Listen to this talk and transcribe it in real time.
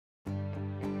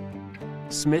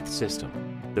Smith System,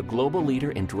 the global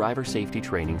leader in driver safety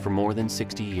training for more than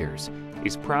 60 years,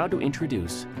 is proud to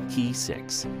introduce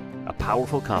KeySix, a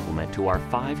powerful complement to our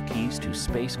 5 keys to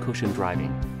space cushion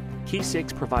driving.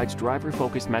 KeySix provides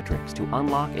driver-focused metrics to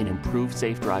unlock and improve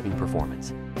safe driving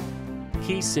performance.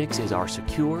 KeySix is our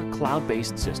secure,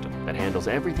 cloud-based system that handles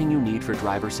everything you need for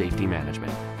driver safety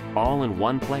management, all in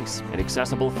one place and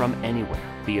accessible from anywhere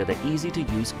via the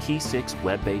easy-to-use KeySix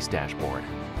web-based dashboard.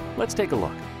 Let's take a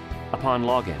look. Upon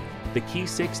login, the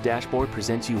KeySix dashboard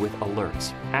presents you with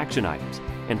alerts, action items,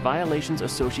 and violations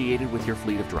associated with your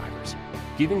fleet of drivers,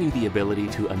 giving you the ability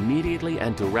to immediately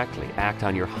and directly act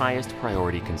on your highest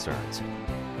priority concerns.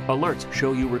 Alerts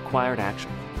show you required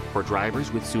action for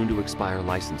drivers with soon-to-expire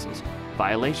licenses,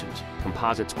 violations,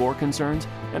 composite score concerns,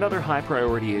 and other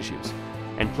high-priority issues.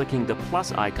 And clicking the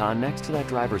plus icon next to that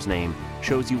driver's name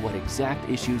shows you what exact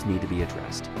issues need to be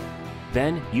addressed.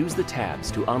 Then use the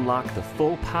tabs to unlock the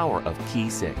full power of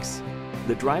KeySix.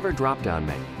 The driver drop-down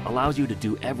menu allows you to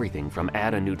do everything from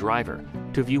add a new driver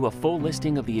to view a full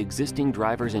listing of the existing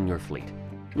drivers in your fleet,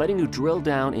 letting you drill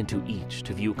down into each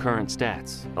to view current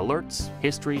stats, alerts,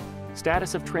 history,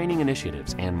 status of training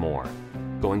initiatives, and more,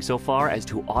 going so far as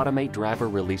to automate driver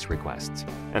release requests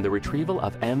and the retrieval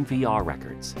of MVR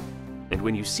records. And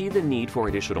when you see the need for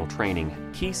additional training,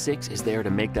 KeySix is there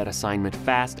to make that assignment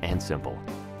fast and simple.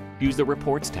 Use the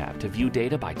Reports tab to view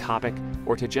data by topic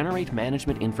or to generate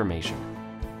management information.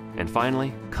 And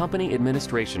finally, company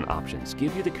administration options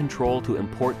give you the control to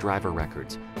import driver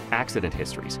records, accident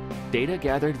histories, data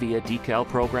gathered via decal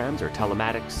programs or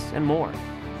telematics, and more,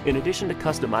 in addition to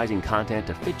customizing content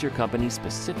to fit your company's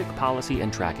specific policy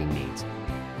and tracking needs.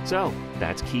 So,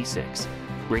 that's KeySix,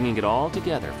 bringing it all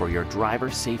together for your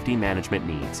driver safety management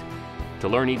needs. To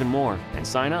learn even more and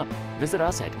sign up, visit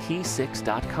us at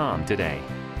keysix.com today.